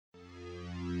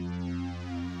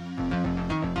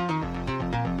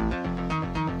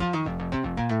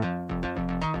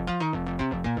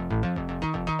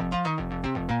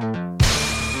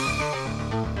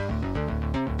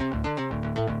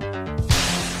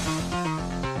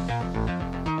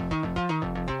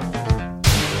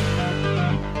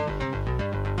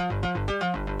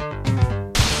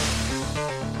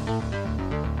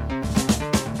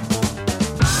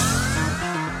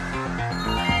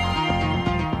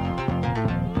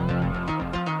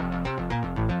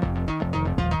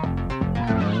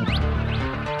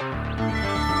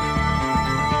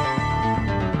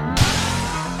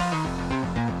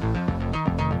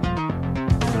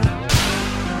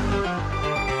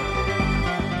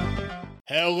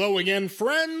Hello again,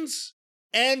 friends,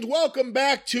 and welcome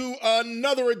back to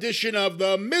another edition of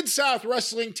the Mid-South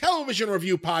Wrestling Television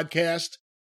Review Podcast.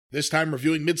 This time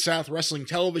reviewing Mid-South Wrestling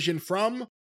Television from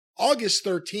August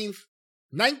 13th,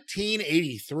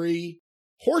 1983.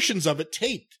 Portions of it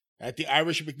taped at the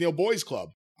Irish McNeil Boys Club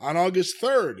on August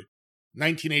 3rd,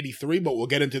 1983, but we'll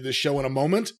get into this show in a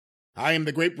moment. I am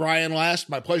the great Brian Last.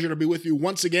 My pleasure to be with you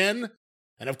once again.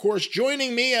 And of course,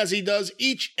 joining me as he does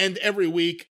each and every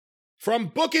week, from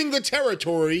Booking the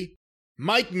Territory,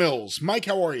 Mike Mills. Mike,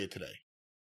 how are you today?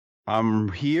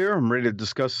 I'm here. I'm ready to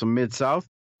discuss some Mid-South.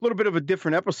 A little bit of a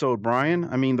different episode, Brian.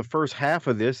 I mean, the first half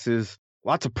of this is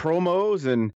lots of promos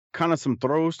and kind of some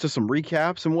throws to some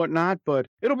recaps and whatnot, but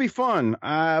it'll be fun.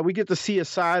 We get to see a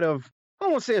side of, I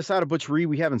don't want to say a side of Butch Reed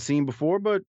we haven't seen before,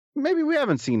 but maybe we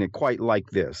haven't seen it quite like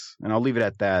this. And I'll leave it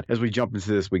at that as we jump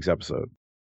into this week's episode.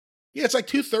 Yeah, it's like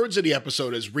 2/3 of the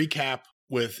episode is recap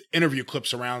with interview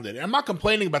clips around it. And I'm not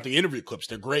complaining about the interview clips.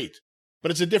 They're great.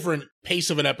 But it's a different pace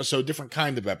of an episode, different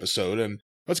kind of episode. And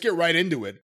let's get right into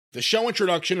it. The show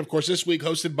introduction, of course, this week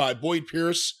hosted by Boyd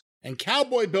Pierce and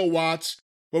Cowboy Bill Watts.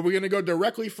 But we're going to go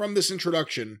directly from this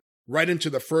introduction right into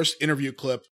the first interview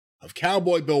clip of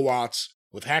Cowboy Bill Watts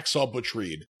with Hacksaw Butch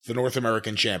Reed, the North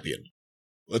American champion.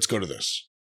 Let's go to this.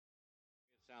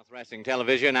 South Wrestling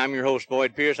Television. I'm your host,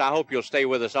 Boyd Pierce. I hope you'll stay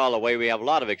with us all the way. We have a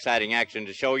lot of exciting action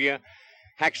to show you.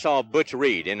 Hacksaw Butch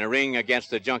Reed in the ring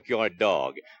against the Junkyard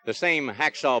Dog. The same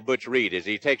Hacksaw Butch Reed as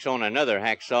he takes on another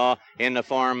Hacksaw in the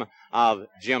form of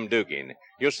Jim Duggan.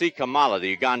 You'll see Kamala,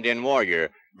 the Ugandan warrior,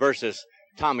 versus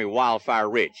Tommy Wildfire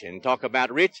Rich. And talk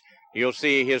about Rich, you'll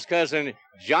see his cousin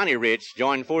Johnny Rich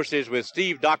join forces with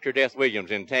Steve Dr. Death Williams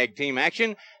in tag team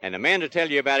action. And the man to tell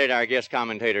you about it, our guest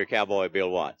commentator, Cowboy Bill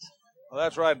Watts. Well,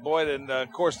 that's right, Boyd. And,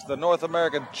 of course, the North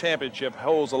American Championship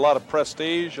holds a lot of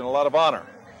prestige and a lot of honor.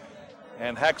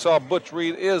 And Hacksaw Butch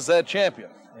Reed is that champion.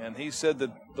 And he said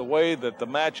that the way that the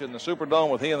match in the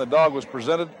Superdome with he and the dog was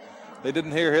presented, they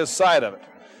didn't hear his side of it.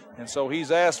 And so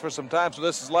he's asked for some time. So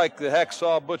this is like the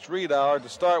Hacksaw Butch Reed hour to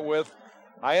start with.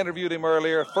 I interviewed him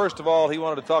earlier. First of all, he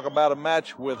wanted to talk about a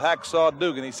match with Hacksaw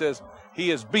Duggan. He says he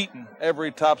has beaten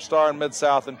every top star in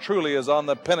Mid-South and truly is on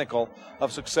the pinnacle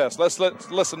of success. Let's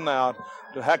listen now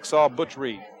to Hacksaw Butch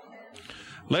Reed.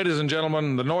 Ladies and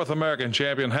gentlemen, the North American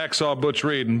champion, Hacksaw Butch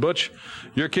Reed. And Butch,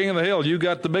 you're king of the hill. You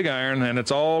got the big iron, and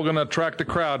it's all going to attract a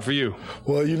crowd for you.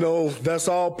 Well, that's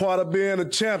all part of being a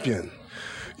champion.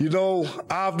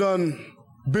 I've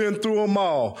been through them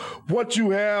all. What you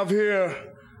have here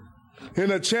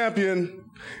in a champion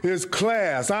is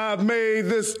class. I've made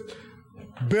this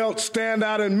belt stand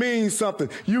out and mean something.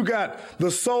 You got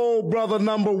the soul brother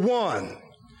number one.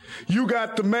 You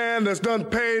got the man that's done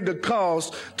paid the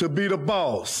cost to be the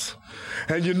boss.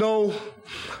 And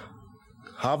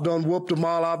I've done whooped them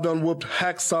all. I've done whooped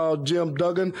Hacksaw Jim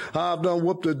Duggan. I've done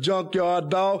whooped the Junkyard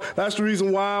Dog. That's the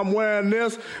reason why I'm wearing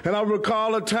this. And I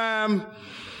recall a time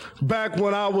back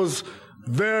when I was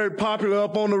very popular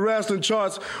up on the wrestling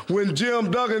charts when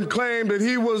Jim Duggan claimed that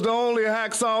he was the only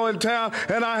hacksaw in town,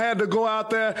 and I had to go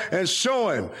out there and show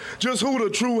him just who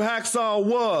the true hacksaw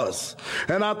was.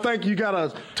 And I think you got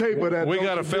a tape of that. We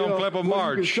got a film clip of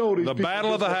March, the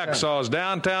Battle of the Hacksaws,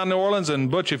 downtown New Orleans.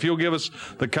 And Butch, if you'll give us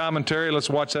the commentary, let's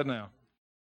watch that now.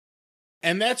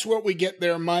 And that's what we get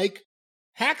there, Mike.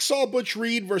 Hacksaw Butch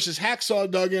Reed versus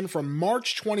Hacksaw Duggan from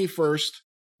March 21st,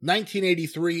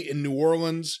 1983 in New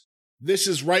Orleans. This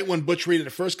is right when Butch Reed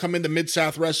had first come into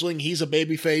Mid-South Wrestling. He's a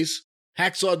babyface.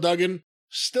 Hacksaw Duggan,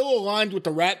 still aligned with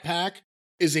the Rat Pack,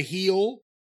 is a heel.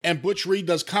 And Butch Reed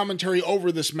does commentary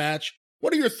over this match.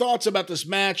 What are your thoughts about this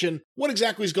match and what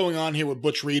exactly is going on here with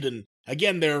Butch Reed? And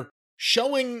again, they're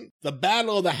showing the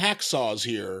battle of the hacksaws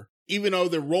here, even though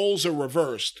the roles are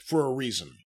reversed for a reason.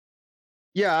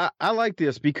 Yeah, I like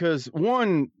this because,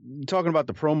 one, talking about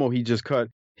the promo he just cut,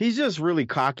 he's just really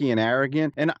cocky and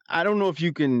arrogant. And I don't know if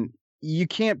you can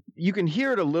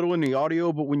hear it a little in the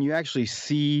audio, but when you actually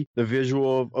see the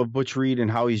visual of Butch Reed and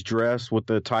how he's dressed with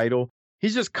the title,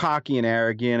 he's just cocky and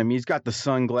arrogant. I mean, he's got the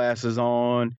sunglasses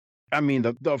on. I mean,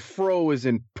 the fro is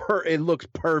it looks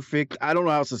perfect. I don't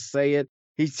know how else to say it.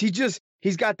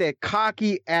 He's got that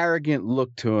cocky, arrogant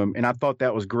look to him. And I thought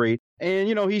that was great. And,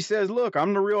 he says, look,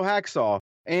 I'm the real hacksaw.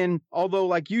 And although,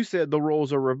 like you said, the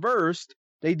roles are reversed,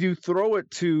 they do throw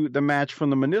it to the match from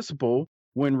the Municipal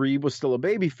when Reed was still a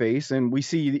babyface, and we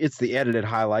see it's the edited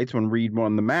highlights when Reed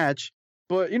won the match.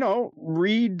 But,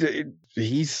 Reed,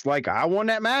 he's like, I won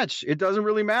that match. It doesn't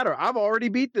really matter. I've already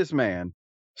beat this man.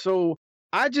 So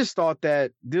I just thought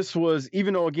that this was,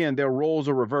 even though, again, their roles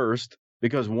are reversed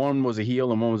because one was a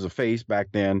heel and one was a face back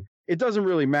then, it doesn't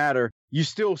really matter. You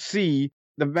still see,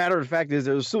 the matter of fact is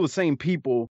there's still the same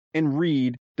people and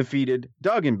Reed defeated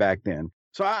Duggan back then.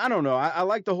 So I don't know. I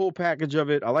like the whole package of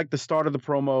it. I like the start of the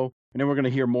promo, and then we're going to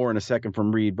hear more in a second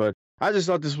from Reed. But I just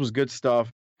thought this was good stuff,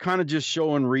 kind of just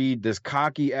showing Reed this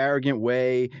cocky, arrogant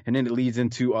way, and then it leads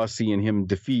into us seeing him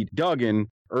defeat Duggan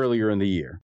earlier in the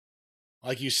year.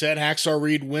 Like you said, Hacksaw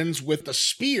Reed wins with a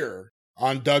spear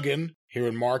on Duggan here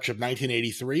in March of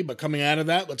 1983. But coming out of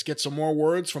that, let's get some more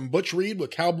words from Butch Reed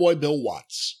with Cowboy Bill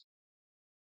Watts.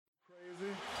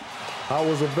 I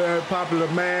was a very popular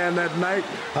man that night.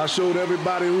 I showed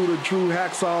everybody who the true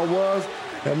Hacksaw was,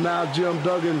 and now Jim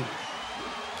Duggan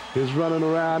is running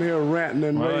around here ranting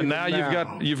and raving. Now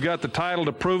you've got the title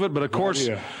to prove it, but of course,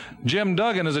 Jim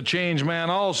Duggan is a changed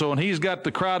man also, and he's got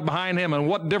the crowd behind him. And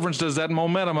what difference does that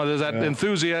momentum, does that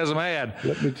enthusiasm add?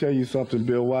 Let me tell you something,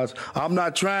 Bill Watts. I'm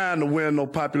not trying to win no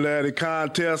popularity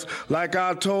contest. Like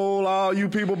I told all you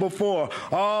people before,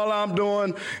 all I'm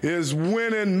doing is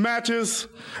winning matches,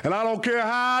 and I don't care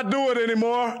how I do it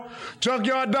anymore.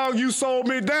 Junkyard Dog, you sold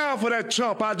me down for that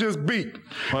chump I just beat.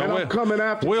 Well, and I'm coming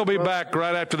after We'll be back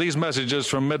right after these messages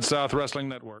from Mid-South Wrestling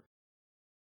Network.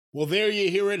 Well, there you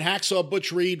hear it, Hacksaw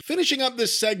Butch Reed finishing up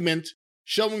this segment,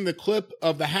 showing the clip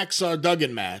of the Hacksaw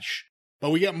Duggan match. But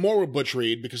we get more with Butch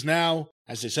Reed because now,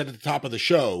 as I said at the top of the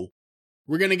show,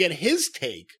 we're going to get his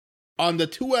take on the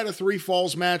 2 out of 3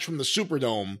 falls match from the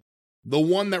Superdome, the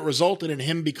one that resulted in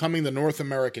him becoming the North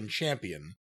American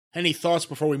champion. Any thoughts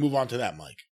before we move on to that,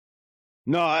 Mike?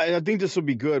 No, I think this will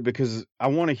be good because I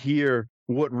want to hear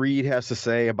what Reed has to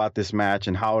say about this match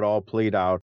and how it all played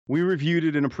out. We reviewed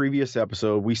it in a previous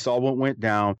episode. We saw what went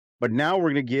down, but now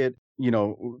we're going to get,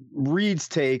 Reed's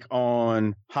take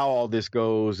on how all this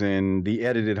goes and the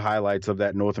edited highlights of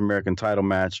that North American title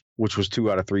match, which was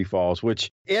 2 out of 3 falls,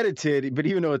 which edited, but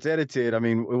even though it's edited, I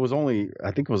think it was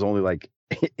only like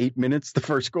 8 minutes the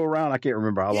first go around. I can't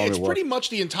remember how long it was. It's pretty much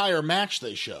the entire match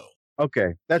they show.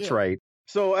 Okay, that's right.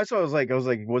 So that's what I was like,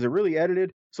 was it really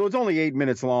edited? So it's only 8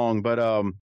 minutes long, but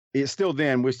it's still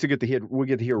then we get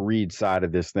to hear Reed's side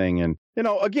of this thing. And,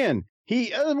 again,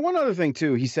 he one other thing,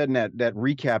 too, he said in that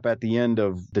recap at the end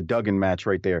of the Duggan match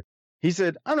right there. He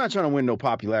said, I'm not trying to win no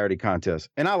popularity contest.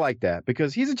 And I like that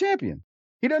because he's a champion.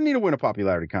 He doesn't need to win a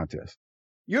popularity contest.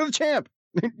 You're the champ.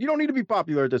 You don't need to be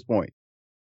popular at this point.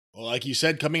 Well, like you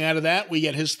said, coming out of that, we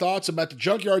get his thoughts about the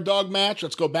Junkyard Dog match.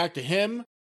 Let's go back to him,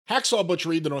 Hacksaw Butch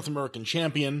Reed, the North American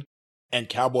champion, and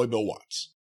Cowboy Bill Watts.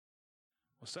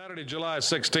 Saturday, July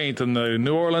 16th in the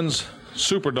New Orleans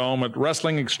Superdome at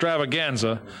Wrestling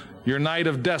Extravaganza, your night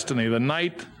of destiny, the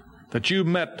night that you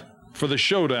met for the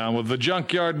showdown with the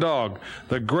Junkyard Dog,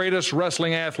 the greatest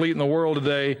wrestling athlete in the world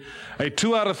today, a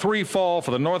 2 out of 3 fall for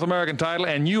the North American title,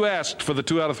 and you asked for the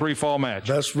 2 out of 3 fall match.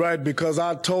 That's right, because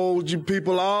I told you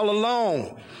people all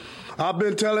along. I've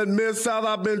been telling Mid-South,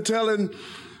 I've been telling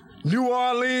New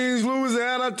Orleans,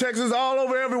 Louisiana, Texas, all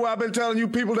over everywhere. I've been telling you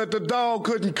people that the dog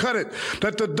couldn't cut it,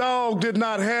 that the dog did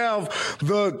not have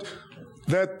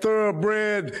that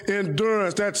thoroughbred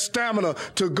endurance, that stamina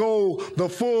to go the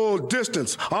full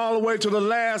distance all the way to the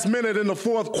last minute in the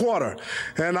fourth quarter.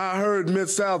 And I heard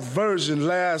Mid-South's version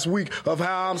last week of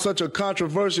how I'm such a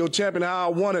controversial champion, how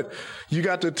I won it. You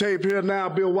got the tape here now,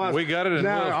 Bill Watts. We got it.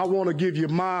 Now I want to give you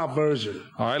my version.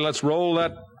 All right, let's roll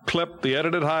that clip, the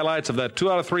edited highlights of that 2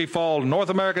 out of 3 fall North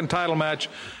American title match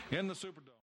in the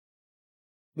Superdome.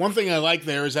 One thing I like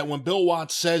there is that when Bill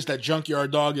Watts says that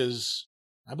Junkyard Dog is,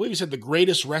 I believe he said, the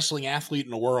greatest wrestling athlete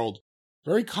in the world,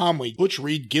 very calmly, Butch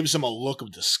Reed gives him a look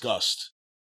of disgust.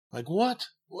 Like, what?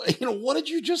 What did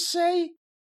you just say?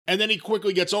 And then he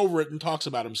quickly gets over it and talks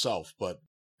about himself. But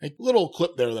a little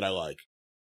clip there that I like.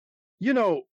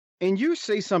 And you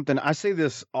say something, I say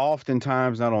this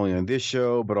oftentimes, not only on this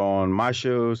show, but on my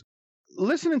shows.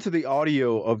 Listening to the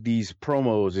audio of these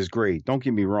promos is great, don't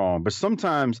get me wrong, but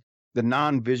sometimes the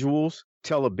non-visuals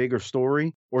tell a bigger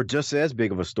story or just as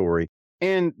big of a story.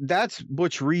 And that's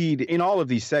Butch Reed in all of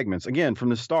these segments. Again, from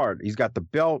the start, he's got the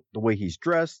belt, the way he's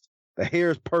dressed, the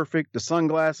hair's perfect, the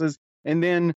sunglasses, and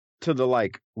then to the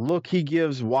look he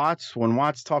gives Watts when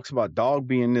Watts talks about Dog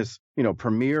being this,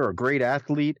 premier or great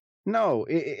athlete. No,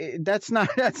 that's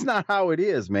not how it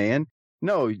is, man.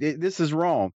 No, this is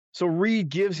wrong. So Reed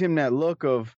gives him that look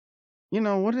of,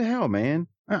 what the hell, man?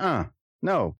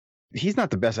 No, he's not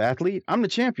the best athlete. I'm the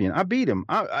champion. I beat him.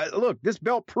 Look, this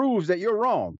belt proves that you're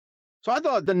wrong. So I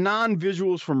thought the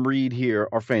non-visuals from Reed here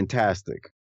are fantastic.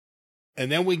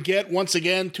 And then we get, once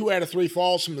again, 2 out of 3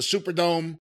 falls from the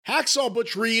Superdome. Hacksaw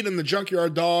Butch Reed and the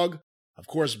Junkyard Dog. Of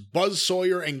course, Buzz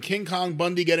Sawyer and King Kong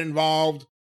Bundy get involved.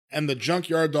 And the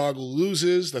Junkyard Dog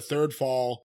loses the 3rd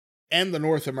fall and the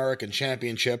North American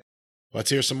Championship. Let's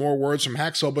hear some more words from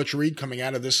Hacksaw Butch Reed coming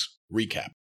out of this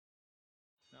recap.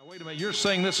 Wait a minute, you're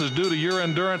saying this is due to your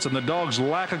endurance and the dog's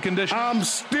lack of conditioning? I'm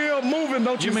still moving,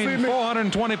 don't you see me? You mean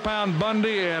 420-pound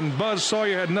Bundy and Buzz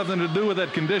Sawyer had nothing to do with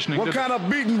that conditioning? What kind of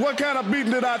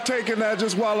beating did I take in there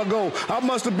just a while ago? I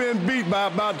must have been beat by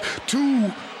about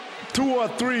two or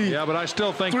three. Yeah, but I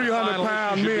still think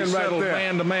 300-pound men right there.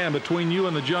 Man to man between you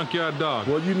and the Junkyard Dog.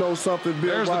 Well, you know something,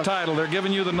 Bill. There's the title. They're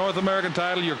giving you the North American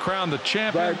title. You're crowned the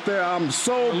champion. Right there. I'm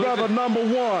Soul Brother number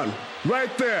one.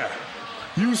 Right there.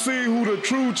 You see who the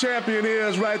true champion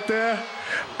is right there.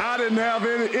 I didn't have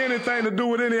anything to do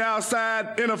with any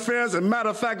outside interference. As a matter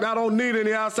of fact, I don't need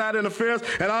any outside interference,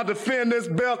 and I'll defend this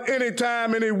belt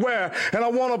anytime, anywhere. And I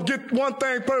want to get one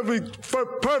thing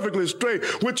perfectly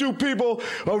straight with you people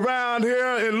around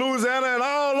here in Louisiana and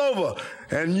all over.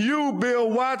 And you, Bill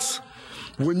Watts,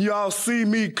 when y'all see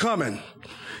me coming,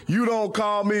 you don't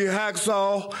call me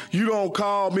Hacksaw. You don't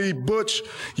call me Butch.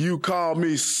 You call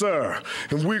me Sir.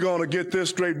 And we're going to get this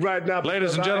straight right now.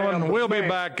 Ladies and gentlemen, we'll be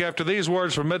back after these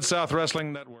words from Mid-South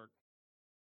Wrestling Network.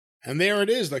 And there it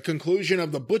is, the conclusion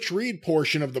of the Butch Reed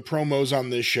portion of the promos on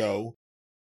this show.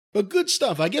 But good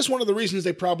stuff. I guess one of the reasons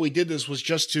they probably did this was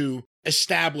just to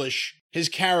establish his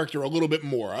character a little bit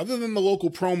more. Other than the local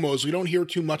promos, we don't hear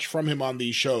too much from him on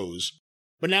these shows.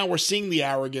 But now we're seeing the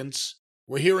arrogance.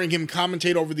 We're hearing him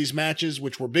commentate over these matches,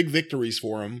 which were big victories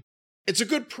for him. It's a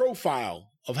good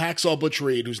profile of Hacksaw Butch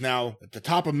Reed, who's now at the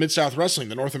top of Mid-South Wrestling,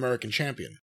 the North American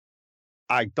champion.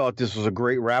 I thought this was a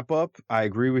great wrap-up. I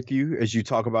agree with you as you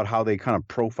talk about how they kind of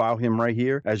profile him right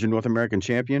here as your North American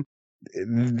champion.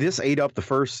 This ate up the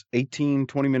first 18,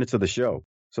 20 minutes of the show.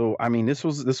 So, I mean, this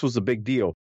was a big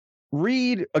deal.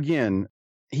 Reed, again,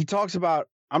 he talks about,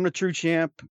 I'm the true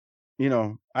champ. You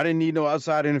know, I didn't need no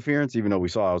outside interference, even though we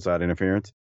saw outside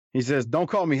interference. He says, don't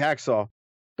call me Hacksaw.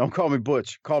 Don't call me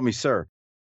Butch. Call me Sir.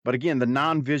 But again, the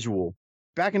non-visual.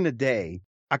 Back in the day,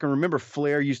 I can remember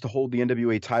Flair used to hold the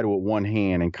NWA title with one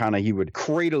hand and kind of he would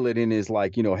cradle it in his,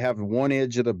 like, you know, have one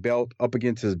edge of the belt up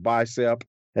against his bicep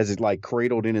as it like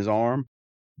cradled in his arm.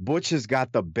 Butch has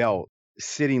got the belt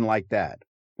sitting like that,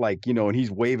 like, you know, and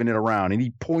he's waving it around and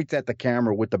he points at the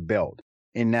camera with the belt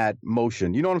in that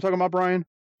motion. You know what I'm talking about, Brian?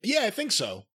 Yeah, I think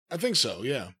so.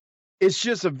 Yeah. It's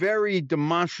just a very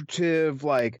demonstrative,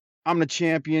 like, I'm the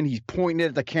champion. He's pointing it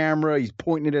at the camera. He's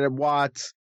pointing it at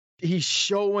Watts. He's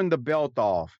showing the belt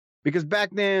off. Because back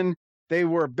then, they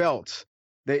were belts.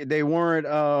 They weren't,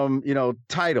 you know,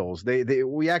 titles.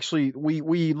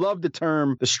 We love the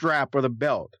term the strap or the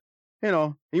belt. You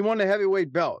know, he won the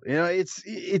heavyweight belt. You know,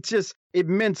 it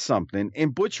meant something.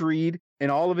 And Butch Reed, and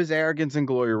all of his arrogance and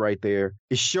glory right there,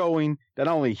 is showing that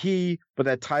not only he, but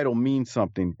that title means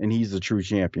something, and he's the true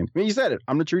champion. I mean, you said it.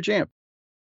 I'm the true champ.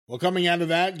 Well, coming out of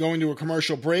that, going to a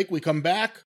commercial break, we come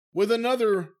back with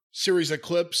another series of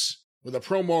clips with a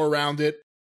promo around it.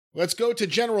 Let's go to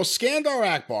General Skandar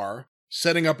Akbar,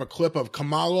 setting up a clip of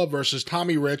Kamala versus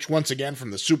Tommy Rich, once again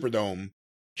from the Superdome,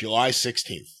 July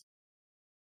 16th.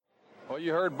 Well,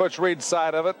 you heard Butch Reed's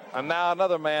side of it, and now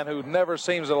another man who never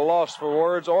seems at a loss for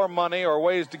words or money or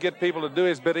ways to get people to do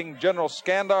his bidding, General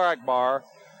Skandar Akbar,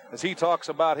 as he talks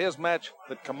about his match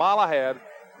that Kamala had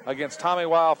against Tommy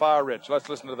Wildfire Rich. Let's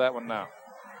listen to that one now.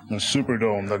 The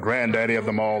Superdome, the granddaddy of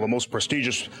them all, the most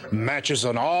prestigious matches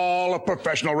in all of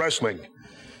professional wrestling.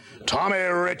 Tommy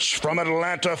Rich from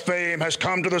Atlanta fame has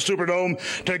come to the Superdome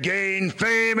to gain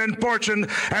fame and fortune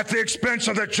at the expense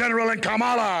of the General and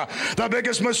Kamala. The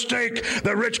biggest mistake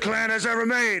the Rich clan has ever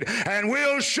made. And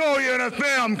we'll show you in a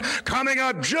film coming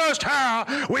up just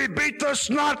how we beat the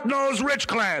snot-nosed Rich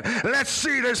clan. Let's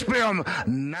see this film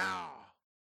now.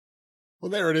 Well,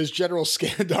 there it is, General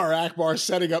Skandar Akbar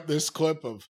setting up this clip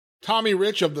of Tommy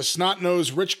Rich of the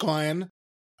snot-nosed Rich clan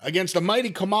against the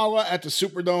mighty Kamala at the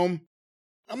Superdome.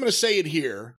 I'm going to say it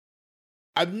here.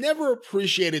 I've never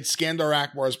appreciated Skandar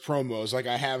Akbar's promos like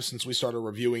I have since we started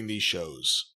reviewing these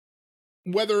shows.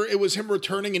 Whether it was him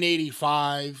returning in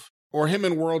 85 or him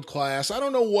in World Class, I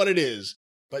don't know what it is,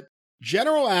 but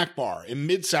General Akbar in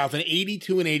Mid-South in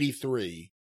 82 and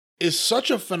 83 is such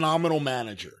a phenomenal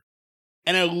manager,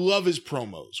 and I love his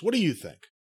promos. What do you think?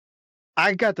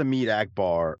 I got to meet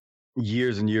Akbar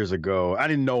years and years ago. I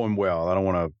didn't know him well. I don't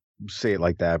want to say it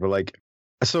like that, but like,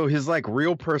 so his like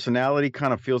real personality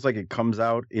kind of feels like it comes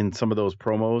out in some of those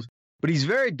promos, but he's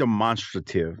very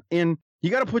demonstrative. And you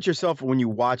got to put yourself, when you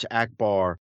watch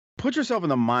Akbar, put yourself in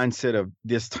the mindset of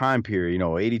this time period, you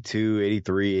know, 82,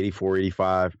 83, 84,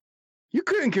 85. You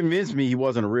couldn't convince me he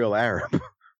wasn't a real Arab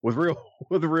with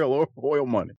real oil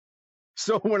money.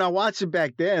 So when I watched it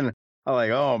back then, I'm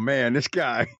like, oh man, this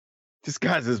guy's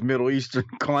this Middle Eastern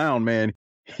clown, man.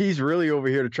 He's really over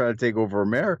here to try to take over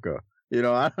America. You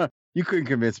know, you couldn't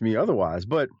convince me otherwise.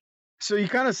 But So you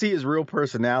kind of see his real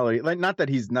personality. Like, not that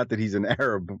he's an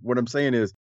Arab. But what I'm saying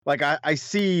is, like, I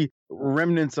see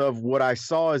remnants of what I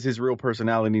saw as his real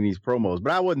personality in these promos,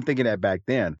 but I wasn't thinking that back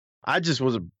then. I just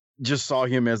saw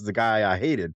him as the guy I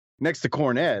hated. Next to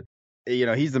Cornette,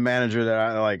 he's the manager that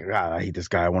I like. God, I hate this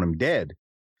guy. I want him dead.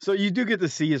 So you do get to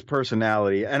see his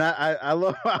personality, and I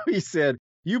love how he said,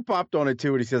 you popped on it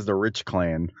too, and he says the Rich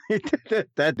Clan.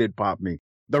 That did pop me.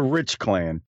 The Rich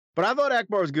Clan. But I thought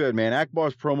Akbar was good, man.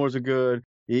 Akbar's promos are good.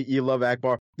 You love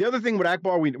Akbar. The other thing with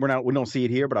Akbar, we don't see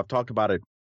it here, but I've talked about it.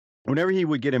 Whenever he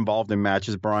would get involved in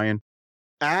matches, Brian,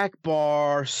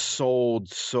 Akbar sold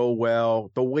so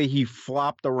well. The way he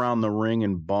flopped around the ring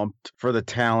and bumped for the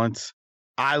talents.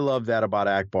 I love that about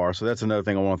Akbar. So that's another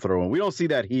thing I want to throw in. We don't see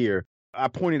that here. I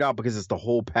pointed out because it's the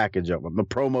whole package of them. The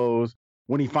promos,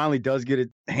 when he finally does get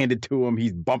it handed to him,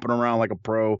 he's bumping around like a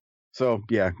pro. So,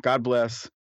 yeah, God bless.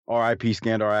 R.I.P.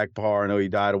 Skandar Akbar. I know he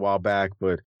died a while back,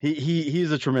 but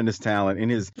he's a tremendous talent, and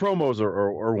his promos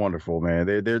are wonderful, man.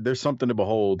 There's something to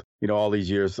behold, all these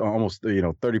years, almost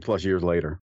 30 plus years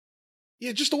later.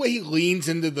 Yeah, just the way he leans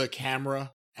into the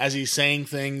camera as he's saying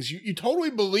things, you totally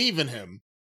believe in him.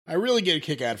 I really get a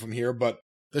kick out from here, but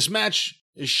this match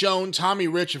is shown. Tommy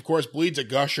Rich, of course, bleeds a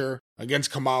gusher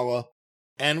against Kamala.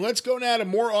 And let's go now to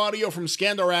more audio from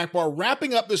Skandar Akbar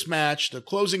wrapping up this match, the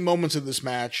closing moments of this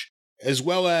match, as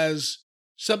well as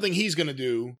something he's going to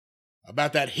do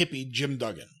about that hippie Jim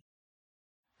Duggan.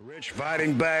 Rich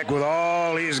fighting back with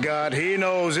all he's got. He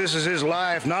knows this is his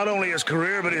life, not only his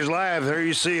career, but his life. There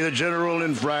you see the General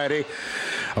in Friday.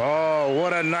 Oh,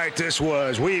 what a night this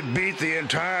was. We beat the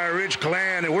entire Rich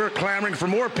clan, and we're clamoring for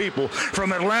more people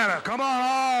from Atlanta. Come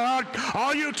on,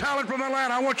 all you talent from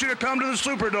Atlanta, I want you to come to the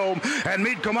Superdome and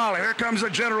meet Kamala. Here comes the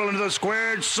General into the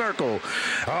squared circle.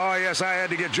 Oh, yes, I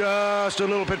had to get just a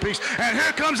little bit piece. And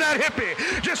here comes that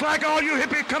hippie. Just like all you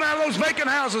hippies come out of those vacant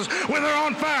houses when they're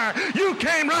on fire. You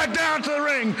came right down to the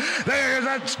ring. There's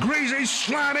that greasy,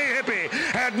 slimy hippie.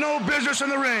 Had no business in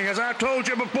the ring. As I told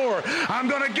you before, I'm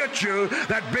going to get you.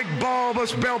 That big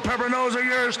bulbous bell pepper nose of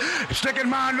yours, sticking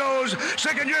your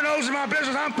nose in my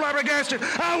business. I'm flabbergasted.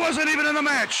 I wasn't even in the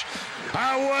match.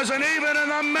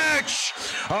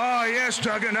 Oh, yes,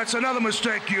 Duggan, that's another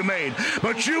mistake you made.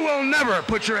 But you will never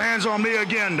put your hands on me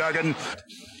again, Duggan.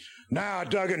 Now,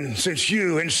 Duggan, since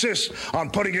you insist on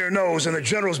putting your nose in the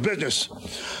General's business,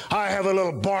 I have a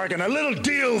little bargain, a little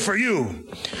deal for you.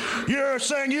 You're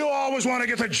saying you always want to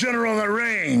get the General in the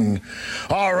ring.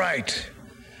 All right.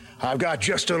 I've got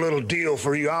just a little deal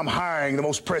for you. I'm hiring the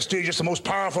most prestigious, the most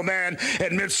powerful man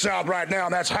in Mid-South right now,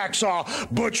 and that's Hacksaw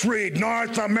Butch Reed,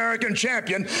 North American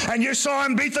champion. And you saw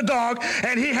him beat the dog,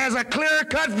 and he has a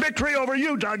clear-cut victory over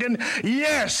you, Duggan.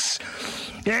 Yes.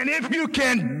 And if you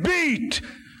can beat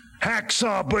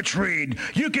Hacksaw Butch Reed,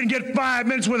 you can get 5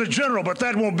 minutes with a General, but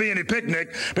that won't be any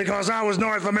picnic because I was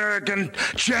North American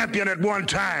champion at one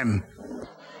time.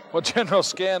 Well, General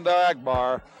Skandar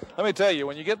Akbar, let me tell you,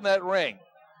 when you get in that ring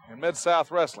in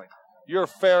Mid-South Wrestling, you're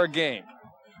fair game,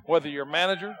 whether you're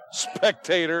manager,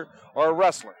 spectator, or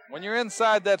wrestler. When you're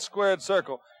inside that squared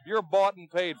circle, you're bought and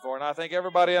paid for, and I think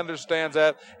everybody understands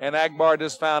that, and Akbar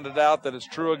just found it out that it's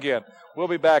true again. We'll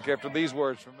be back after these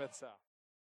words from Mid-South.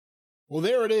 Well,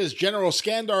 there it is. General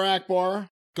Skandar Akbar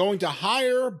going to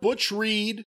hire Butch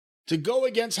Reed to go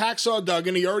against Hacksaw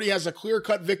Duggan. He already has a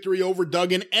clear-cut victory over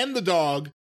Duggan and the dog.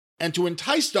 And to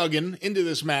entice Duggan into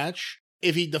this match,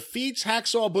 if he defeats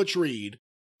Hacksaw Butch Reed,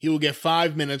 he will get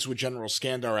 5 minutes with General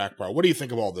Skandar Akbar. What do you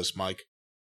think of all this, Mike?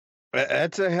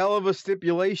 That's a hell of a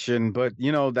stipulation, but,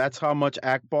 that's how much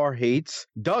Akbar hates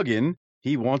Duggan.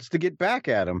 He wants to get back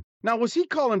at him. Now, was he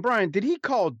calling, Brian, did he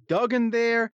call Duggan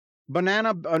there bell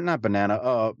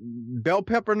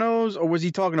pepper nose, or was he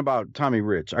talking about Tommy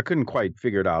Rich? I couldn't quite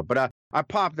figure it out, but I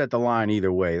popped at the line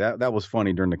either way. That was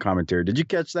funny during the commentary. Did you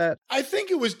catch that? I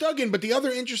think it was Duggan, but the other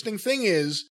interesting thing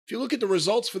is, if you look at the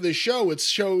results for this show, it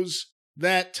shows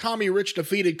that Tommy Rich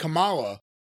defeated Kamala.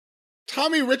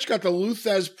 Tommy Rich got the Lou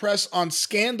Thesz press on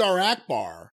Skandar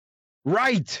Akbar.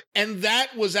 Right. And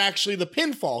that was actually the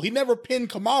pinfall. He never pinned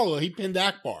Kamala, he pinned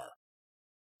Akbar.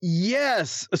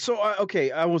 Yes. So,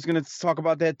 I was going to talk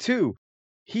about that too.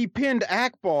 He pinned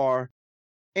Akbar,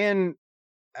 and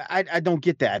I don't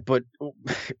get that, but,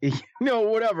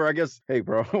 whatever. I guess, hey,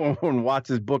 bro, when Watts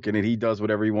is booking it, he does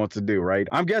whatever he wants to do, right?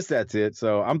 I guess that's it.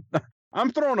 So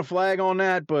I'm throwing a flag on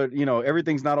that, but,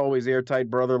 everything's not always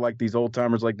airtight, brother, like these old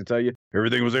timers like to tell you.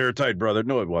 Everything was airtight, brother.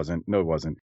 No, it wasn't.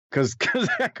 Because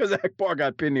Akbar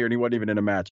got pinned here and he wasn't even in a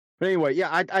match. But anyway,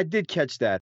 yeah, I did catch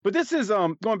that. But this is,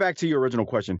 going back to your original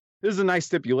question, this is a nice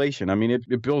stipulation. I mean,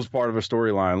 it builds part of a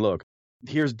storyline. Look,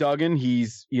 here's Duggan.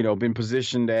 He's, been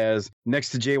positioned as next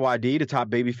to JYD, the top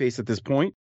babyface at this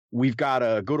point. We've got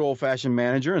a good old-fashioned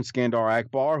manager in Skandar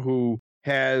Akbar who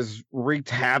has wreaked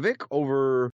havoc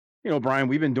over, Brian,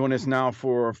 we've been doing this now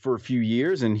for a few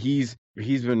years, and he's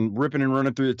been ripping and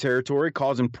running through the territory,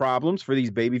 causing problems for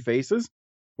these baby faces,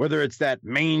 whether it's that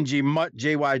mangy mutt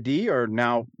JYD or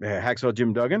now Hacksaw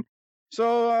Jim Duggan.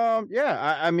 So,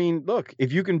 I mean, look,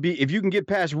 if you can get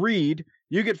past Reed,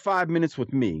 you get 5 minutes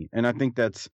with me. And I think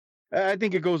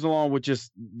it goes along with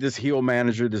just this heel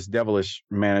manager, this devilish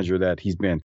manager that he's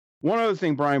been. One other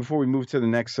thing, Brian, before we move to the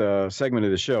next segment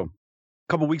of the show, a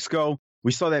couple weeks ago,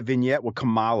 we saw that vignette with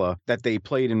Kamala that they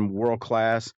played in World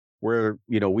Class where,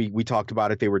 we talked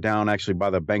about it. They were down actually by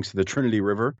the banks of the Trinity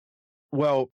River.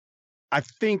 Well, I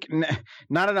think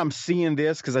now that I'm seeing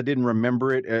this, because I didn't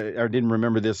remember it or didn't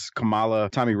remember this Kamala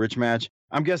Tommy Rich match,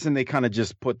 I'm guessing they kind of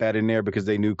just put that in there because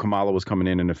they knew Kamala was coming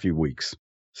in a few weeks.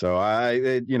 So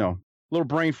little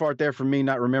brain fart there for me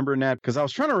not remembering that, because I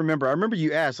was trying to remember. I remember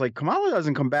you asked, like, Kamala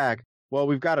doesn't come back. Well,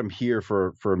 we've got him here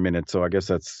for a minute, so I guess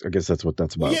that's what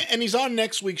that's about. Yeah, and he's on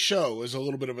next week's show as a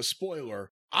little bit of a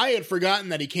spoiler. I had forgotten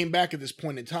that he came back at this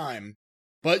point in time,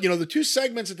 but the two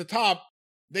segments at the top,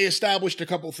 they established a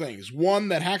couple things. One,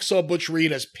 that Hacksaw Butch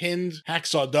Reed has pinned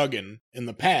Hacksaw Duggan in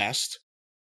the past,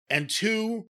 and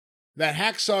two, that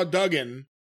Hacksaw Duggan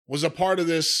was a part of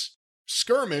this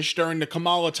skirmish during the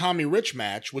Kamala Tommy Rich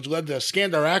match, which led to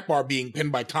Skandar Akbar being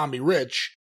pinned by Tommy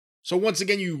Rich. So once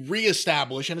again, you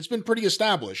reestablish, and it's been pretty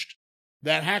established,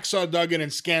 that Hacksaw Duggan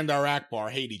and Skandar Akbar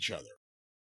hate each other.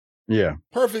 Yeah.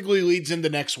 Perfectly leads into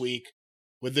next week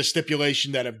with the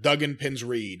stipulation that if Duggan pins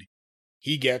Reed,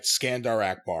 he gets Skandar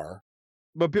Akbar.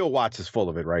 But Bill Watts is full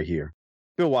of it right here.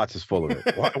 Bill Watts is full of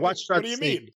it. Watts what do you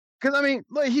mean? Because, I mean,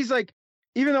 he's like,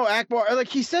 even though Akbar, like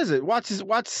he says it, Watts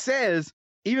says,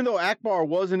 even though Akbar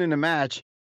wasn't in the match,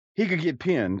 he could get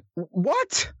pinned.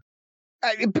 What?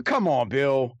 Come on,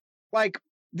 Bill. Like,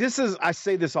 I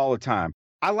say this all the time.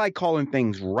 I like calling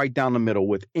things right down the middle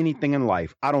with anything in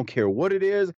life. I don't care what it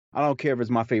is. I don't care if it's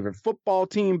my favorite football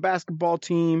team, basketball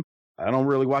team. I don't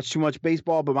really watch too much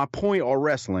baseball, but my point, or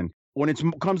wrestling, when it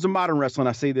comes to modern wrestling,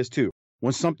 I say this too.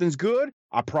 When something's good,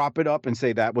 I prop it up and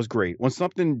say that was great. When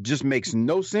something just makes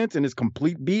no sense and is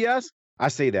complete BS, I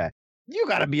say that. You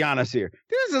got to be honest here.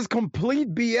 This is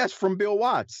complete BS from Bill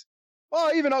Watts.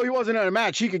 Oh, even though he wasn't in a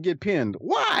match, he could get pinned.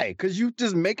 Why? Because you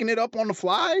just making it up on the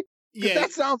fly? Yeah,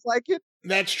 that sounds like it.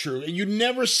 That's true. You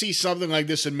never see something like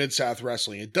this in Mid-South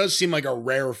Wrestling. It does seem like a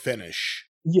rare finish.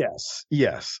 Yes.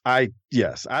 I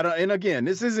don't. And again,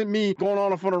 this isn't me going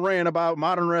on a rant about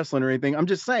modern wrestling or anything. I'm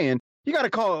just saying you got to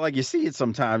call it like you see it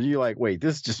sometimes. You're like, wait,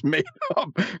 this is just made up.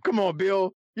 Come on,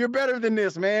 Bill. You're better than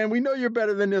this, man. We know you're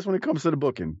better than this when it comes to the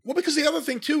booking. Well, because the other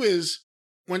thing, too, is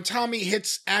when Tommy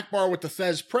hits Akbar with the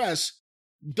Fez press,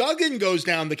 Duggan goes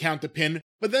down to count the pin,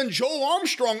 but then Joel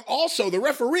Armstrong, also the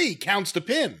referee, counts the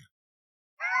pin.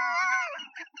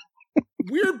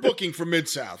 Weird booking for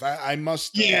Mid-South, I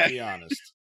must be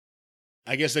honest.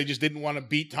 I guess they just didn't want to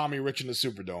beat Tommy Rich in the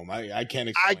Superdome. I can't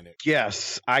explain it.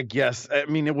 I guess. I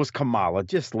mean, it was Kamala.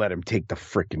 Just let him take the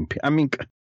freaking pin. I mean,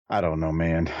 I don't know,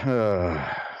 man.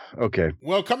 Okay.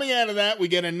 Well, coming out of that, we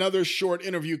get another short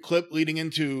interview clip leading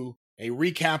into a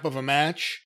recap of a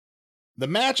match. The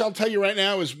match, I'll tell you right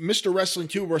now, is Mr. Wrestling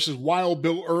 2 versus Wild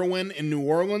Bill Irwin in New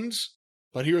Orleans.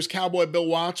 But here's Cowboy Bill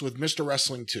Watts with Mr.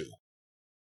 Wrestling 2.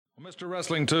 Mr.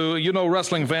 Wrestling 2,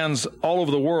 wrestling fans all over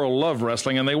the world love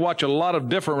wrestling, and they watch a lot of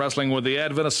different wrestling with the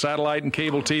advent of satellite and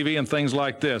cable TV and things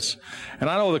like this. And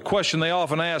I know the question they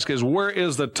often ask is, where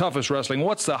is the toughest wrestling?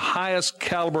 What's the highest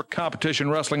caliber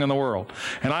competition wrestling in the world?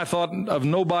 And I thought of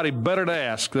nobody better to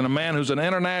ask than a man who's an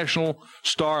international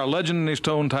star, a legend in his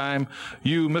own time.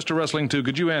 You, Mr. Wrestling 2,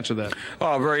 could you answer that?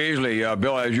 Oh, very easily,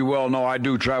 Bill. As you well know, I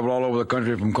do travel all over the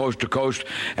country from coast to coast,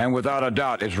 and without a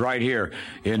doubt, it's right here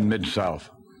in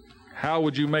Mid-South. How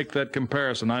would you make that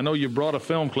comparison? I know you brought a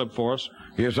film clip for us.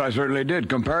 Yes, I certainly did.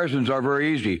 Comparisons are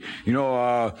very easy.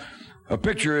 A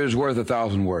picture is worth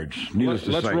 1,000 words. Let's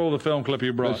roll the film clip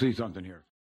you brought. Let's see something here.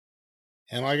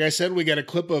 And like I said, we got a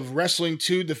clip of Wrestling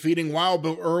 2 defeating Wild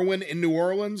Bill Irwin in New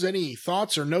Orleans. Any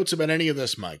thoughts or notes about any of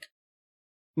this, Mike?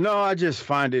 No, I just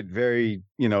find it very,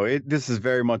 this is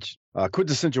very much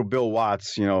quintessential Bill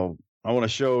Watts. I want to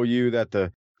show you that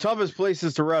the toughest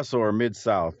places to wrestle are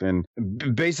Mid-South, and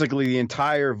basically the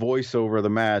entire voiceover of the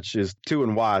match is 2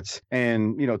 and Watts,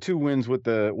 and 2 wins with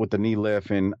the knee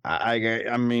lift, and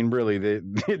I mean really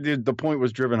the point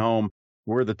was driven home.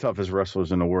 We're the toughest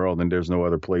wrestlers in the world, and there's no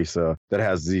other place that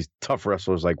has these tough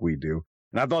wrestlers like we do.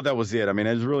 And I thought that was it. I mean,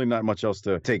 there's really not much else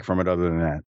to take from it other than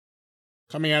that.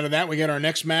 Coming out of that, we get our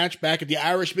next match back at the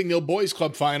Irish Big Neil Boys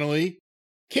Club finally.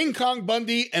 King Kong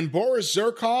Bundy and Boris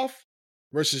Zherkov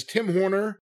versus Tim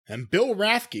Horner and Bill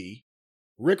Rathke.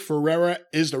 Rick Ferreira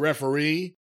is the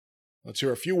referee. Let's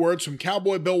hear a few words from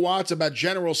Cowboy Bill Watts about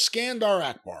General Skandar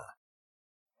Akbar.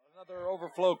 Another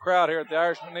overflow crowd here at the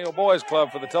Irish McNeil Boys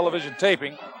Club for the television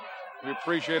taping. We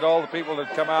appreciate all the people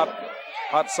that come out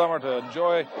hot summer to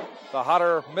enjoy the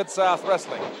hotter Mid-South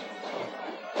wrestling.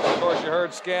 Of course, you heard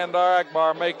Skandar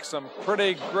Akbar make some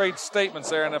pretty great statements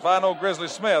there, and if I know Grizzly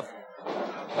Smith,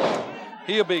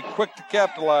 he'll be quick to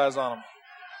capitalize on them.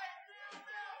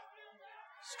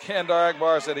 Skandar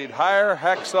Akbar said he'd hire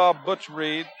Hacksaw Butch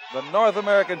Reed, the North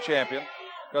American champion,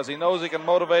 because he knows he can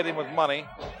motivate him with money.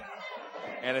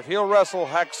 And if he'll wrestle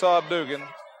Hacksaw Dugan,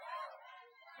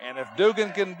 and if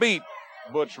Dugan can beat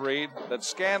Butch Reed, that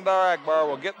Skandar Akbar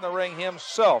will get in the ring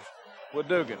himself with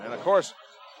Dugan. And, of course,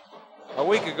 a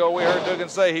week ago we heard Dugan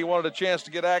say he wanted a chance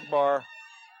to get Akbar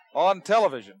on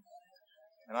television.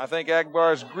 And I think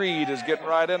Akbar's greed is getting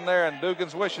right in there, and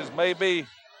Dugan's wishes may be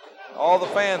all the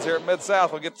fans here at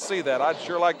Mid-South will get to see that. I'd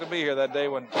sure like to be here that day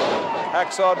when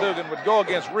Hacksaw Dugan would go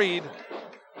against Reed,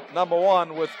 number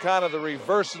one, with kind of the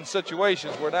reversing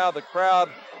situations where now the crowd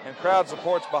and crowd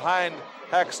support's behind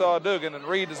Hacksaw Dugan, and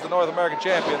Reed is the North American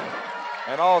champion.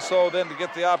 And also then to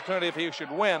get the opportunity, if he should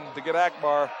win, to get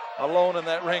Akbar alone in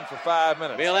that ring for 5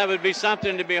 minutes. Bill, that would be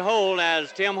something to behold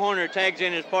as Tim Horner tags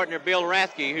in his partner Bill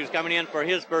Rathke, who's coming in for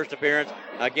his first appearance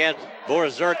against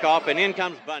Boris Zherkov, and in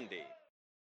comes Bundy.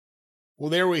 Well,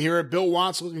 there we hear it. Bill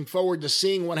Watts looking forward to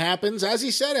seeing what happens. As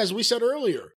he said, as we said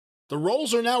earlier, the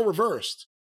roles are now reversed.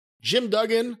 Jim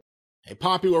Duggan, a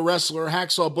popular wrestler,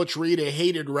 Hacksaw Butch Reed, a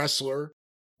hated wrestler.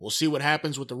 We'll see what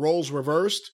happens with the roles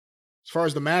reversed. As far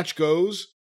as the match goes,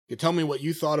 you tell me what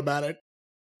you thought about it.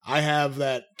 I have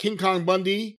that King Kong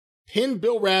Bundy pinned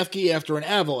Bill Rathke after an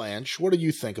avalanche. What do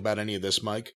you think about any of this,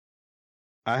 Mike?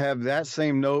 I have that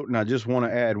same note, and I just want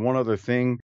to add one other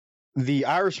thing. The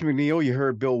Irish McNeil, you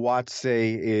heard Bill Watts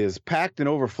say, is packed and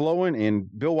overflowing, and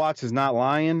Bill Watts is not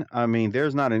lying. I mean,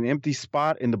 there's not an empty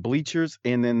spot in the bleachers,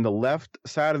 and then the left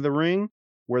side of the ring,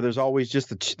 where there's always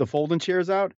just the folding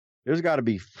chairs out, there's got to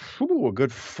be a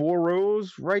good 4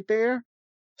 rows right there.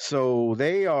 So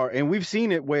they are, and we've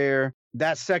seen it where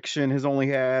that section has only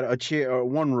had a chair, or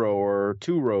 1 row or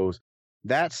 2 rows.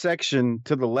 That section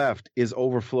to the left is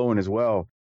overflowing as well.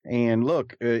 And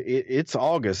look, it's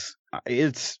August.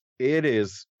 It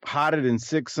is hotter than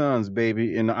 6 suns,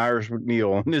 baby, in the Irish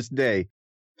McNeil on this day.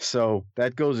 So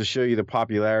that goes to show you the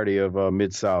popularity of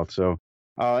Mid-South. So,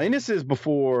 and this is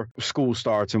before school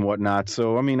starts and whatnot.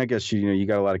 So, I mean, I guess, you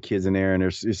got a lot of kids in there, and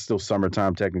it's still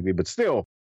summertime technically, but still,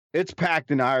 it's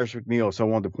packed in the Irish McNeil. So I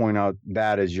wanted to point out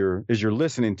that as you're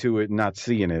listening to it and not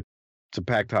seeing it. It's a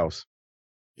packed house.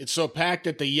 It's so packed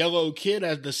that the yellow kid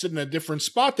has to sit in a different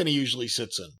spot than he usually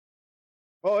sits in.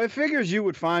 Well, it figures you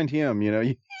would find him,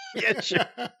 That's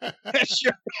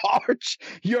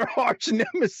your arch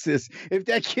nemesis. If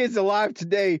that kid's alive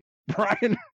today,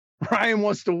 Brian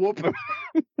wants to whoop him.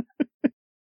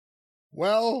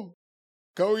 Well,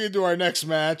 going into our next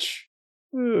match,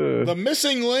 The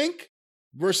Missing Link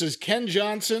versus Ken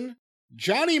Johnson.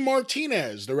 Johnny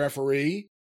Martinez, the referee.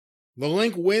 The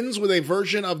Link wins with a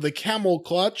version of the camel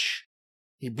clutch.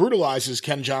 He brutalizes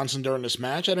Ken Johnson during this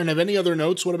match. I don't have any other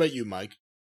notes. What about you, Mike?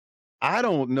 I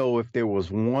don't know if there was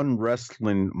one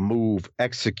wrestling move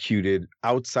executed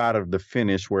outside of the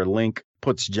finish where Link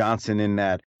puts Johnson in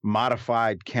that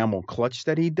modified camel clutch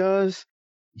that he does.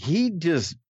 He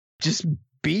just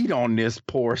beat on this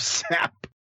poor sap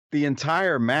the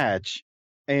entire match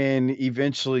and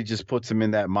eventually just puts him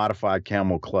in that modified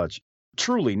camel clutch.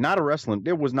 Truly,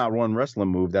 there was not one wrestling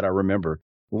move that I remember.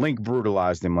 Link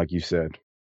brutalized him, like you said.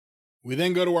 We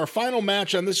then go to our final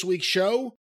match on this week's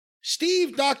show.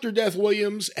 Steve Dr. Death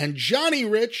Williams and Johnny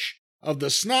Rich of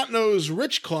the Snot-Nosed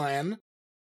Rich Clan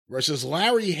versus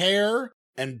Larry Hare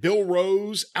and Bill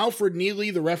Rose, Alfred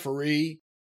Neely, the referee.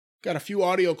 Got a few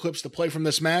audio clips to play from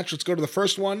this match. Let's go to the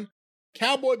first one.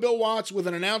 Cowboy Bill Watts with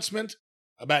an announcement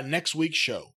about next week's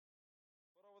show.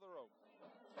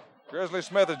 Grizzly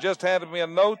Smith has just handed me a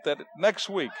note that next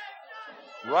week,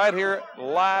 right here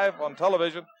live on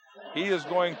television, he is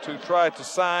going to try to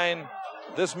sign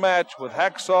this match with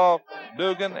Hacksaw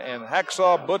Dugan and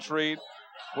Hacksaw Butch Reed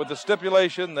with the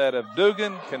stipulation that if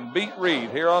Dugan can beat Reed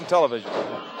here on television,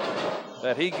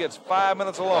 that he gets 5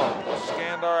 minutes alone with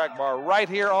Skandar Akbar right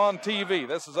here on TV.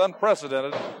 This is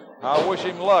unprecedented. I wish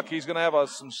him luck. He's going to have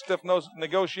some stiff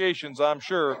negotiations, I'm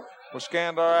sure, with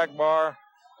Skandar Akbar,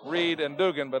 Reed, and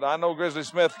Dugan, but I know Grizzly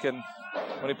Smith can,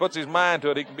 when he puts his mind to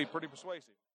it, he can be pretty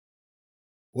persuasive.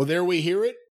 Well, there we hear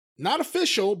it. Not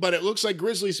official, but it looks like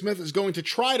Grizzly Smith is going to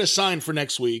try to sign for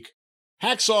next week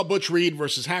Hacksaw Butch Reed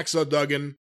versus Hacksaw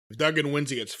Duggan. If Duggan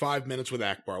wins, he gets 5 minutes with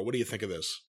Akbar. What do you think of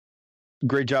this?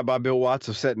 Great job by Bill Watts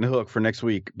of setting the hook for next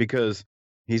week, because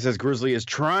he says Grizzly is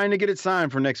trying to get it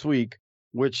signed for next week,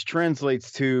 which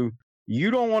translates to you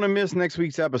don't want to miss next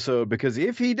week's episode, because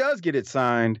if he does get it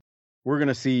signed, we're going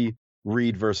to see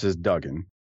Reed versus Duggan.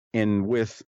 And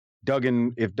with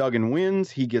Duggan, if Duggan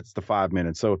wins, he gets the 5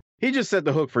 minutes. So he just set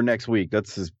the hook for next week.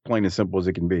 That's as plain and simple as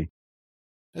it can be.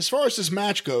 As far as this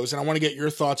match goes, and I want to get your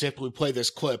thoughts after we play this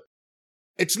clip,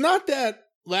 it's not that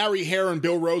Larry Hare and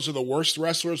Bill Rose are the worst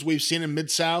wrestlers we've seen in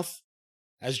Mid-South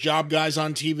as job guys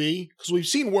on TV, because we've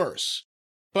seen worse.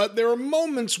 But there are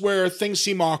moments where things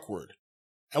seem awkward.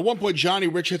 At one point, Johnny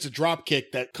Rich hits a drop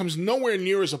kick that comes nowhere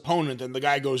near his opponent and the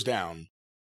guy goes down.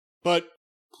 But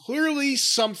clearly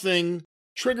something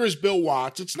triggers Bill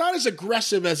Watts. It's not as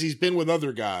aggressive as he's been with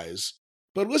other guys,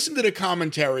 but listen to the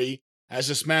commentary as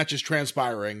this match is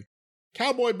transpiring.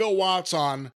 Cowboy Bill Watts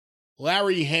on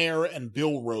Larry Hare and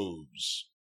Bill Rose.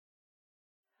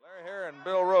 Larry Hare and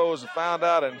Bill Rose have found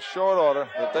out in short order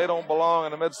that they don't belong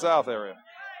in the Mid-South area.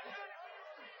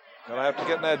 Gonna have to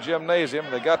get in that gymnasium.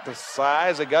 They got the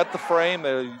size, they got the frame,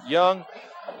 they're young.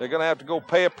 They're gonna have to go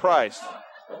pay a price.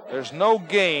 There's no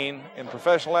gain in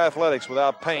professional athletics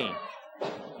without pain.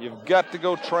 You've got to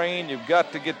go train, you've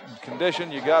got to get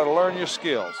conditioned, you've got to learn your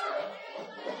skills.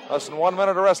 Less than 1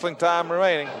 minute of wrestling time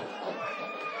remaining.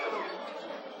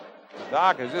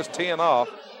 Doc is just teeing off.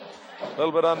 A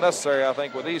little bit unnecessary, I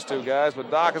think, with these two guys, but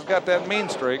Doc has got that mean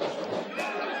streak.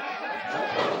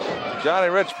 Johnny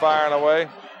Rich firing away.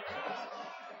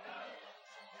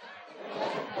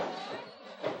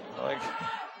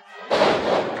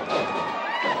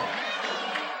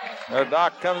 There,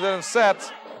 Doc comes in and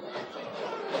sets.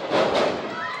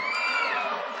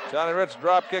 Johnny Rich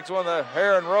drop kicks one of the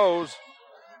Hare and Rose.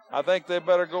 I think they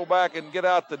better go back and get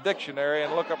out the dictionary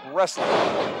and look up wrestling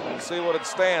and see what it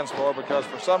stands for, because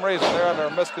for some reason they're under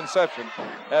a misconception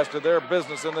as to their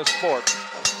business in this sport.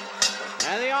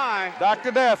 There they are.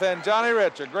 Dr. Death and Johnny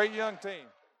Rich, a great young team.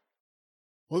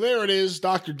 Well, there it is.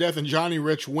 Dr. Death and Johnny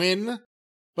Rich win.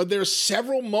 But there's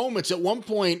several moments. At one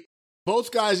point,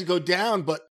 both guys go down,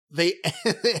 but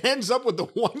it ends up with the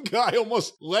one guy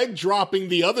almost leg dropping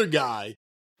the other guy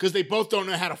because they both don't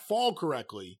know how to fall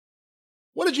correctly.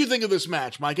 What did you think of this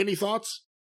match, Mike? Any thoughts?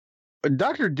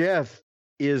 Dr. Death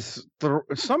is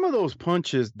some of those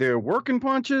punches, they're working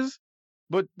punches,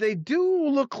 but they do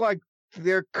look like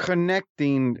they're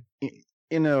connecting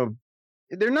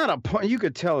they're not a punch. You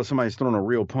could tell if somebody's throwing a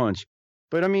real punch,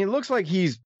 but I mean, it looks like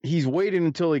he's waiting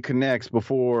until he connects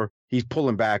before he's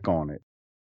pulling back on it.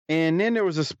 And then there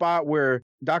was a spot where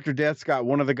Dr. Death's got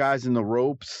one of the guys in the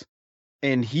ropes,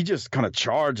 and he just kind of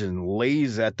charges and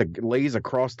lays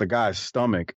across the guy's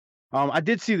stomach. I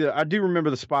do remember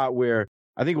the spot where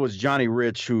I think it was Johnny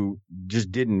Rich who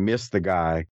just didn't miss the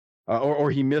guy,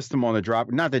 or he missed him on the drop.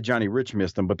 Not that Johnny Rich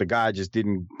missed him, but the guy just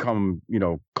didn't come,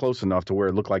 close enough to where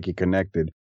it looked like he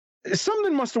connected.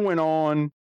 Something must have went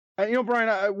on.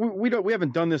 Brian, we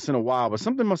haven't done this in a while, but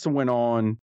something must have went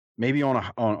on, maybe on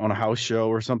a house show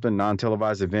or something,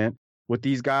 non-televised event with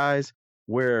these guys,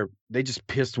 where they just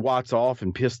pissed Watts off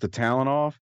and pissed the talent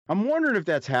off. I'm wondering if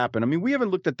that's happened. I mean, we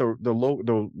haven't looked at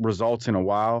the results in a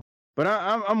while, but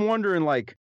I'm wondering,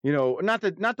 not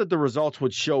that the results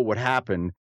would show what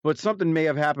happened, but something may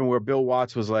have happened where Bill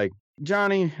Watts was like,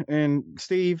 Johnny and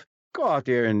Steve, go out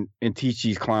there and teach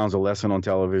these clowns a lesson on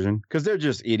television, because they're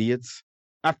just idiots.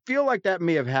 I feel like that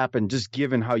may have happened, just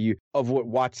given of what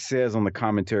Watts says on the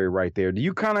commentary right there. Do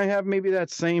you kind of have maybe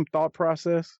that same thought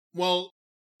process? Well,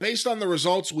 based on the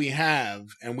results we have,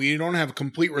 and we don't have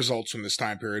complete results from this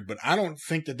time period, but I don't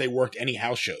think that they worked any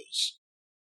house shows.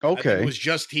 Okay. I think it was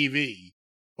just TV.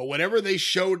 But whatever they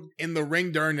showed in the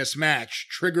ring during this match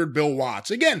triggered Bill Watts.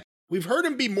 Again, we've heard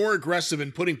him be more aggressive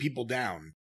in putting people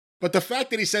down. But the fact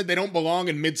that he said they don't belong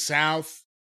in Mid-South,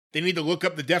 they need to look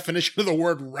up the definition of the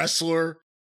word wrestler,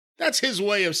 that's his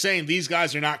way of saying these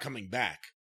guys are not coming back.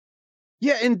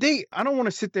 Yeah, and I don't want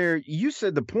to sit there. You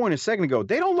said the point a second ago.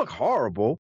 They don't look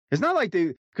horrible. It's not like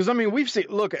because I mean,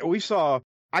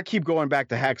 I keep going back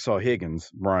to Hacksaw Higgins,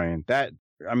 Brian.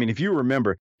 If you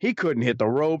remember, he couldn't hit the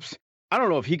ropes. I don't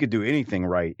know if he could do anything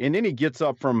right. And then he gets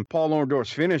up from Paul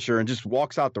Orndorff's finisher and just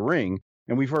walks out the ring.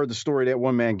 And we've heard the story that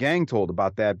One Man Gang told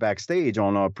about that backstage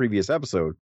on a previous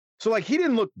episode. So, he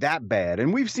didn't look that bad.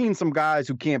 And we've seen some guys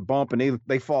who can't bump and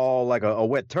they fall like a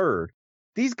wet turd.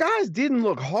 These guys didn't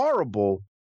look horrible,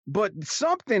 but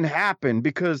something happened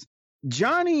because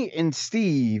Johnny and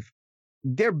Steve,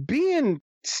 they're being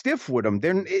stiff with them.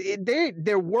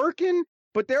 They're working,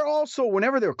 but they're also,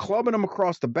 whenever they're clubbing them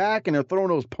across the back and they're throwing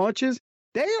those punches,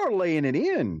 they are laying it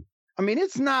in. I mean,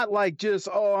 it's not like just,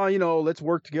 let's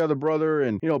work together, brother,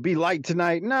 and, be light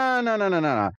tonight.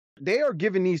 No. They are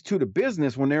giving these two the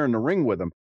business when they're in the ring with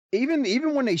them.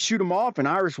 Even when they shoot them off and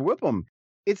Irish whip them,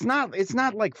 it's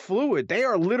not like fluid. They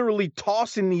are literally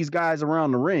tossing these guys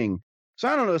around the ring. So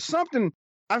I don't know,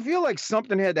 I feel like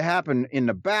something had to happen in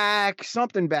the back,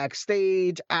 something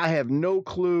backstage. I have no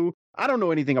clue. I don't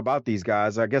know anything about these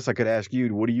guys. I guess I could ask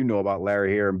you, what do you know about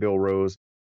Larry Hare and Bill Rose?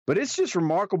 But it's just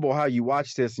remarkable how you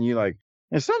watch this and you're like,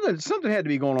 and something had to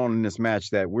be going on in this match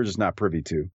that we're just not privy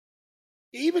to.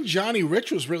 Even Johnny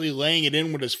Rich was really laying it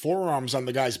in with his forearms on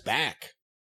the guy's back.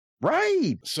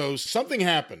 Right. So something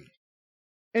happened.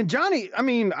 And Johnny, I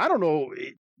mean, I don't know.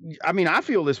 I mean, I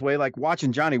feel this way, like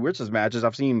watching Johnny Rich's matches.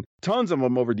 I've seen tons of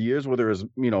them over the years, whether it's,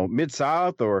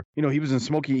 Mid-South or, he was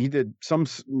in he did some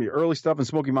early stuff in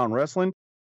Smoky Mountain Wrestling.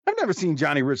 I've never seen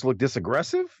Johnny Rich look this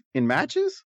aggressive in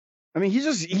matches. I mean,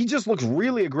 he just looks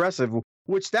really aggressive,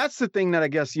 which that's the thing that I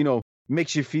guess,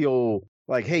 makes you feel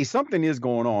like, hey, something is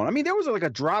going on. I mean, there was like a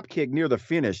drop kick near the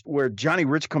finish where Johnny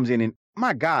Rich comes in and,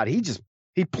 my God, he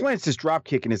plants this drop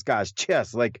kick in this guy's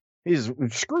chest. Like, he's,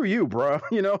 screw you, bro,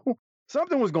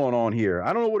 Something was going on here.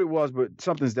 I don't know what it was, but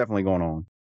something's definitely going on.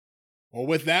 Well,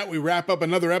 with that, we wrap up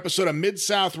another episode of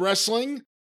Mid-South Wrestling.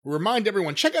 We remind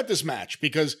everyone, check out this match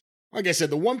because, like I said,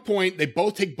 the one point, they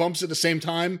both take bumps at the same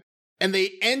time, and they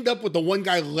end up with the one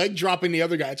guy leg dropping the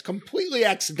other guy. It's completely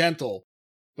accidental,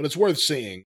 but it's worth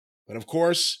seeing. But of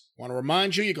course, I want to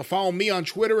remind you, you can follow me on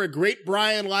Twitter at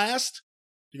GreatBrianLast.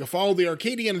 You can follow the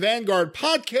Arcadian Vanguard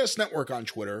Podcast Network on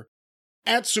Twitter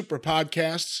at Super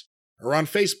Podcasts or on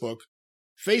Facebook,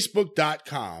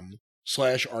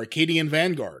 facebook.com/Arcadian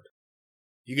Vanguard.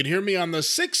 You can hear me on the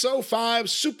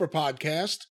 605 Super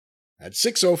Podcast at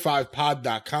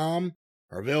 605pod.com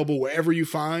or available wherever you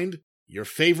find your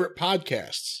favorite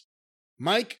podcasts.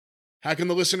 Mike, how can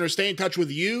the listeners stay in touch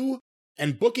with you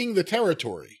and Booking the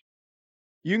Territory?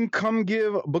 You can come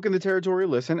give Booking the Territory a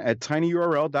listen at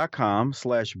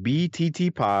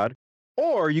tinyurl.com/BTTpod,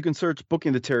 or you can search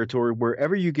Booking the Territory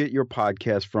wherever you get your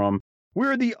podcast from.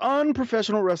 We're the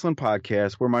Unprofessional Wrestling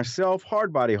Podcast where myself,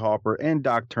 Hardbody Hopper, and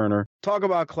Doc Turner talk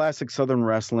about classic Southern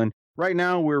wrestling. Right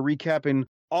now, we're recapping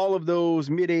all of those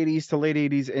mid-'80s to late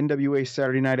 80s NWA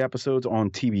Saturday Night episodes on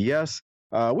TBS.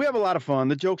 We have a lot of fun.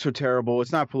 The jokes are terrible.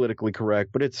 It's not politically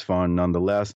correct, but it's fun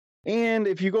nonetheless. And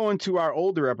if you go into our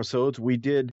older episodes, we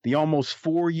did the almost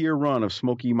 4-year run of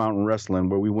Smoky Mountain Wrestling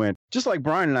where we went, just like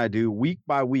Brian and I do, week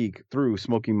by week through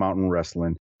Smoky Mountain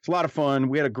Wrestling. It's a lot of fun.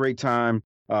 We had a great time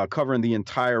covering the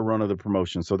entire run of the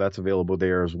promotion. So that's available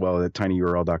there as well at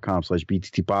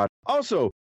tinyurl.com/BTTpod.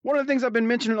 Also, one of the things I've been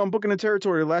mentioning on Booking the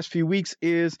Territory the last few weeks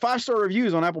is 5-star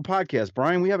reviews on Apple Podcasts.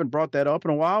 Brian, we haven't brought that up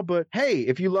in a while, but hey,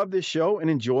 if you love this show and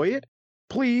enjoy it,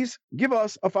 please give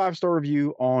us a 5-star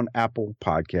review on Apple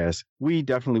Podcasts. We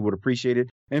definitely would appreciate it.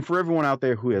 And for everyone out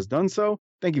there who has done so,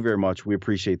 thank you very much. We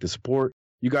appreciate the support.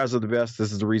 You guys are the best.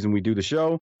 This is the reason we do the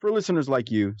show for listeners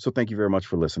like you. So thank you very much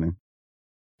for listening.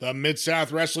 The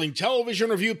Mid-South Wrestling Television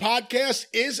Review Podcast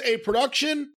is a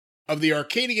production of the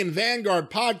Arcadian Vanguard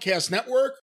Podcast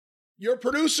Network. Your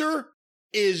producer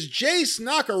is Jace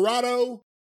Nacarado.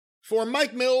 For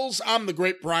Mike Mills, I'm the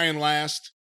Great Brian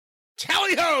Last.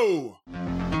 Tally-ho!